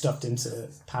whatever, just stuffed into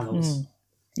panels.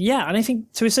 Yeah, and I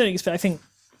think to a certain extent,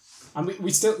 and we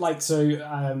still like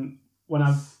when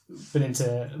I've been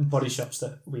into body shops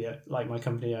that we like my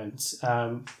company owns.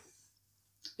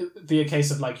 It'd be a case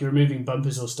of like you're removing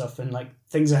bumpers or stuff and like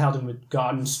things are held in with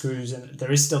garden screws and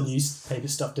there is still newspaper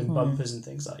stuffed in bumpers and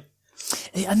things like.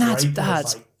 And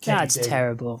that's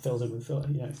terrible. Filled in with filler,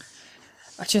 you know.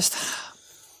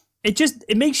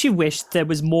 It makes you wish there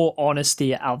was more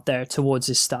honesty out there towards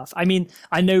this stuff. I mean,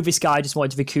 I know this guy just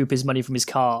wanted to recoup his money from his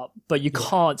car, but you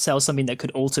can't sell something that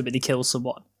could ultimately kill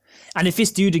someone. And if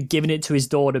this dude had given it to his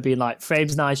daughter, being like,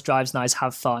 frame's nice, drives nice,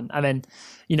 have fun, and then,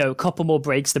 you know, a couple more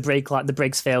breaks, the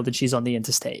brakes failed and she's on the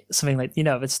interstate. Something like, you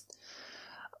know,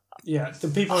 Yeah, the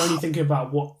people are only thinking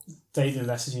about what they do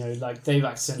less. Like they've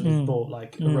accidentally bought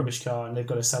like a rubbish car and they've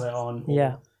got to sell it on.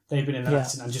 Or they've been in an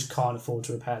accident and just can't afford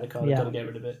to repair the car. They've got to get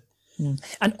rid of it.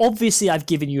 And obviously, I've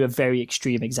given you a very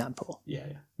extreme example. Yeah.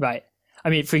 Right. I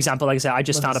mean, for example, like I said, I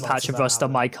just found a patch of rust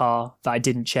on my car that I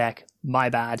didn't check. My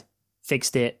bad.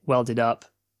 Fixed it, welded up,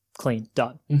 clean,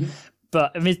 done. Mm-hmm.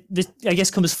 But I mean, this, I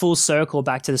guess, comes full circle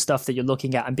back to the stuff that you're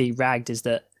looking at and being ragged. Is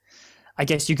that I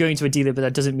guess you're going to a dealer, but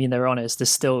that doesn't mean they're honest.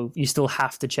 You still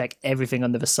have to check everything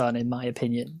under the sun, in my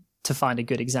opinion, to find a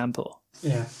good example.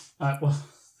 Yeah. Well,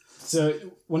 so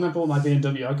when I bought my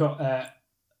BMW, I got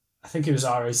I think it was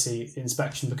RAC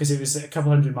inspection because it was a couple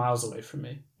 100 miles away from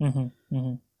me. Mm-hmm,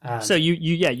 mm-hmm. So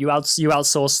you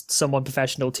outsourced someone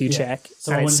professional to check,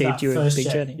 so and it saved you a big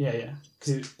check, journey. Yeah,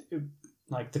 because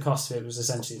like the cost of it was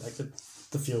essentially like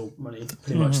the fuel money,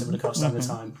 pretty much that would have cost at the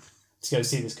time to go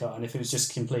see this car. And if it was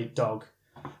just complete dog,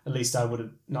 at least I would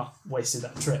have not wasted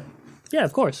that trip. Yeah,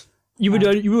 of course. You would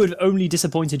have only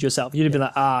disappointed yourself. You'd have been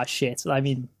like, shit. I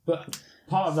mean, but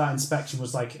part of that inspection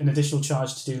was like an additional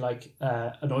charge to do like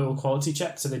an oil quality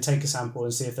check. So they take a sample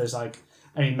and see if there's like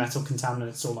any metal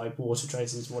contaminants or like water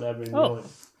traces, whatever in the oil.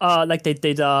 Like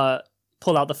they'd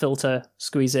pull out the filter,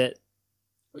 squeeze it,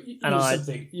 and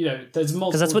something. There's multiple.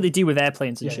 Because that's what they do with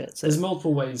airplanes and shit. So. There's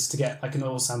multiple ways to get like an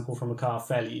oil sample from a car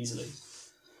fairly easily.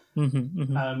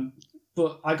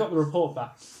 But I got the report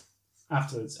back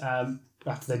afterwards.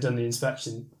 After they'd done the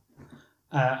inspection,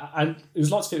 and it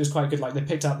was lots of it was quite good. Like they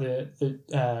picked out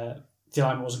the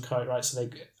alignment wasn't quite right, so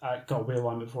they got a wheel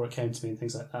alignment before it came to me and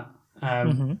things like that.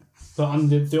 But on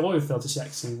the oil filter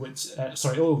section,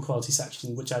 oil quality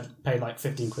section, which I'd paid like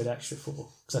 15 quid extra for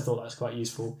because I thought that was quite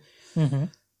useful.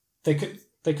 They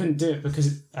couldn't do it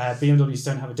because BMWs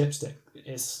don't have a dipstick.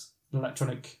 It's an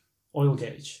electronic oil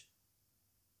gauge,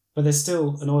 but there's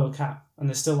still an oil cap, and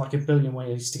there's still like a billion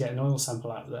ways to get an oil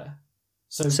sample out of there.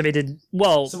 So they did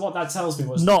well. So what that tells me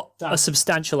was not a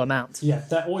substantial amount. Yeah,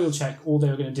 that oil check. All they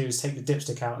were going to do is take the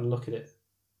dipstick out and look at it.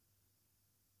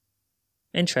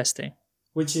 Interesting.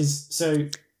 Which is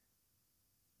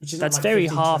that's like very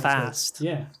 15, half-assed.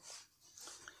 Yeah.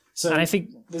 So and I think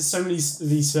there's so many of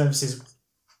these services.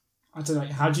 I don't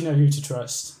know. How do you know who to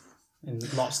trust in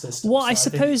lots of this stuff? Well, I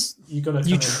suppose you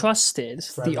trusted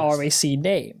the RAC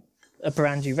name, a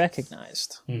brand you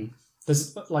recognised.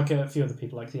 There's like a few other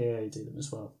people like the AA do them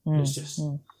as well. It's just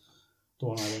the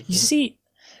one I love. You see,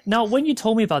 now when you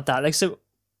told me about that, like, so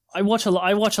I watch a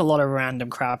lot of random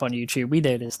crap on YouTube. We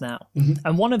know this now,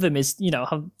 and one of them is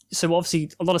so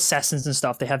obviously a lot of Cessnas and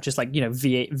stuff. They have just like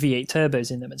V8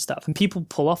 turbos in them and stuff, and people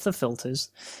pull off the filters,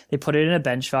 they put it in a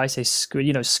bench vise, they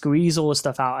squeeze all the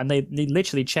stuff out, and they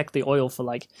literally check the oil for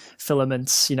like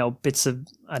filaments, bits of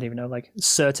I don't even know, like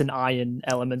certain iron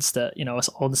elements that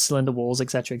on the cylinder walls,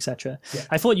 etc., etc. Yeah.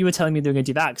 I thought you were telling me they were going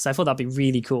to do that because I thought that'd be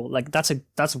really cool. Like that's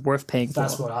worth paying for.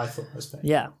 That's what I thought I was paying.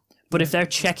 Yeah. But if they're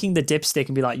checking the dipstick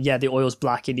and be like, yeah, the oil's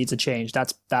black, it needs a change,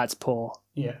 that's poor.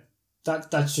 Yeah,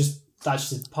 that's just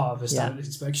part of a standard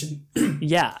inspection.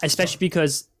 Yeah, especially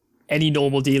because any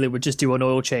normal dealer would just do an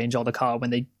oil change on the car when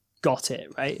they got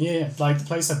it, right? Yeah, like the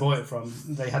place I bought it from,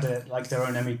 they had their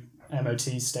own MOT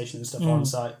station and stuff on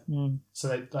site. So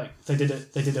they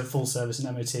did a full service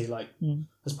and MOT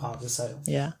as part of the sale.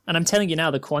 Yeah, and I'm telling you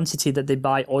now, the quantity that they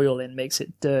buy oil in makes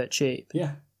it dirt cheap.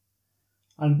 Yeah,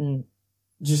 and.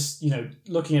 Just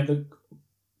looking at the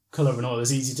color of an oil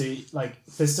is easy to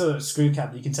there's still a screw cap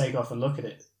that you can take off and look at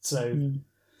it, so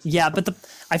yeah, but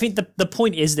I think the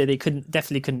point is that they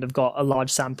definitely couldn't have got a large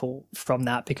sample from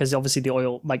that because obviously the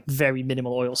oil, like very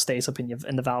minimal oil, stays up in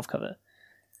the valve cover.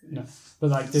 No,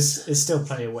 but there's still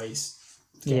plenty of ways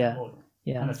to get oil.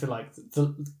 And I feel like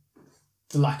the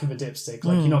lack of a dipstick,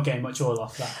 you're not getting much oil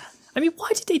off that. I mean, why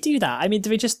did they do that? I mean,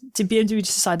 did BMW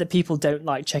just decide that people don't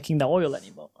like checking their oil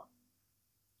anymore?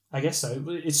 I guess so.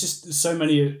 It's just so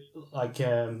many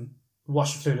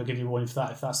washer fluid will give you a warning for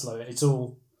that if that's low. It's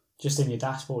all just in your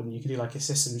dashboard, and you can do like a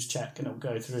systems check, and it'll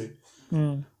go through.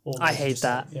 I hate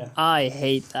that. I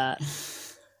hate that.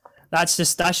 That's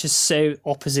just so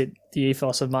opposite the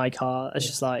ethos of my car. It's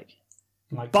just like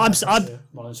but I'm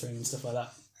monitoring and stuff like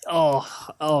that.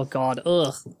 Oh God!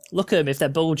 Ugh! Look at them. If they're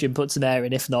bulging, put some air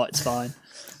in. If not, it's fine.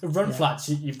 Run flats.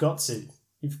 You've got to.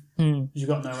 You've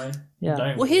got no way.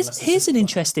 Yeah. Well, here's an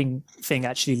interesting thing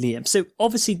actually, Liam. So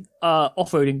obviously,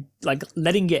 off-roading, like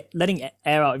letting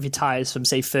air out of your tires from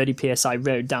say 30 psi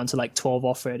road down to like 12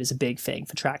 off-road is a big thing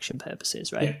for traction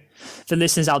purposes, right? Yeah. For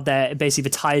listeners out there, basically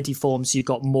the tire deforms, you've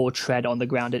got more tread on the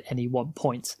ground at any one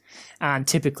point, and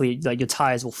typically like your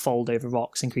tires will fold over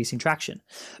rocks, increasing traction.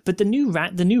 But the new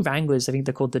Wranglers, I think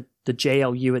they're called the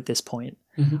JLU at this point.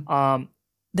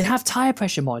 they have tire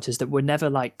pressure monitors that were never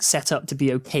like set up to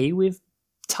be okay with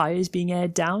tires being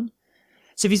aired down.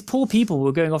 So these poor people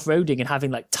were going off-roading and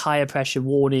having like tire pressure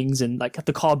warnings and like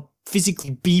the car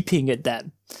physically beeping at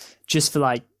them just for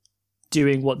like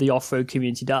doing what the off-road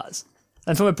community does.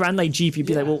 And from a brand like Jeep, you'd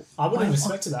be like, well, I wouldn't have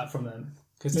expected that from them.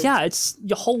 Yeah, it's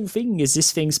your whole thing is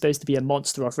this thing's supposed to be a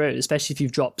monster off-road, especially if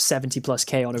you've dropped 70+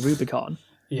 K on a Rubicon.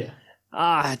 Yeah.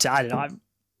 I don't know.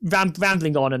 I'm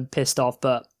rambling on and pissed off,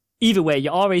 but either way,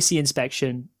 your RAC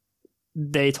inspection,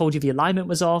 they told you the alignment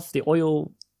was off, the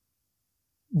oil,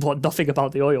 nothing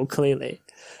about the oil, clearly.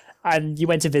 And you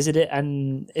went to visit it,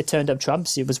 and it turned up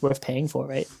trumps. It was worth paying for,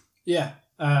 right? Yeah.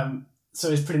 So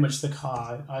it's pretty much the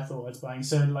car I thought I was buying.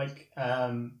 So, like,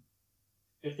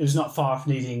 it was not far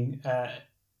from needing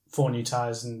 4 new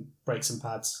tyres and brakes and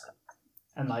pads.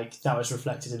 And, like, that was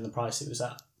reflected in the price it was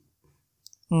at.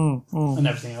 And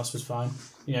everything else was fine.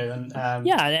 You know, and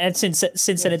yeah, and since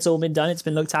then it's all been done, it's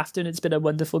been looked after, and it's been a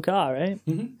wonderful car, right?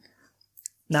 Mm-hmm.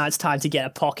 Now it's time to get a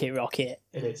pocket rocket.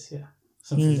 It is, yeah.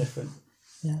 Something different.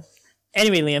 Yeah.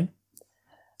 Anyway, Liam,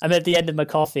 I'm at the end of my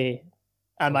coffee,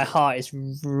 and my heart is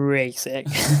racing.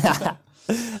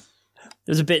 It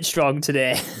was a bit strong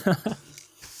today.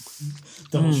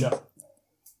 Double shot.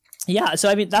 Yeah, so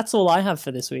I mean, that's all I have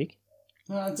for this week.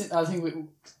 I think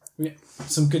we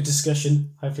some good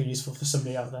discussion, hopefully useful for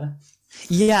somebody out there.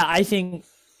 Yeah, I think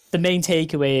the main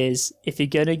takeaway is if you're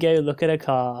going to go look at a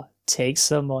car, take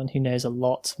someone who knows a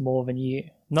lot more than you.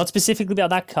 Not specifically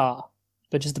about that car,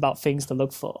 but just about things to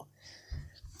look for.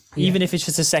 Yeah. Even if it's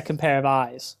just a second pair of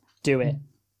eyes, do it.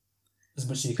 As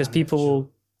much as you can. Because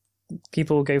people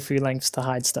will go through lengths to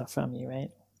hide stuff from you, right?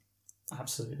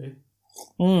 Absolutely.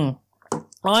 All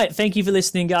right, thank you for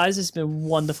listening, guys. It's been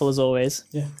wonderful as always.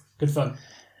 Yeah, good fun.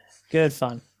 Good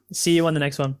fun. See you on the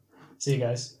next one. See you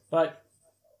guys. Bye.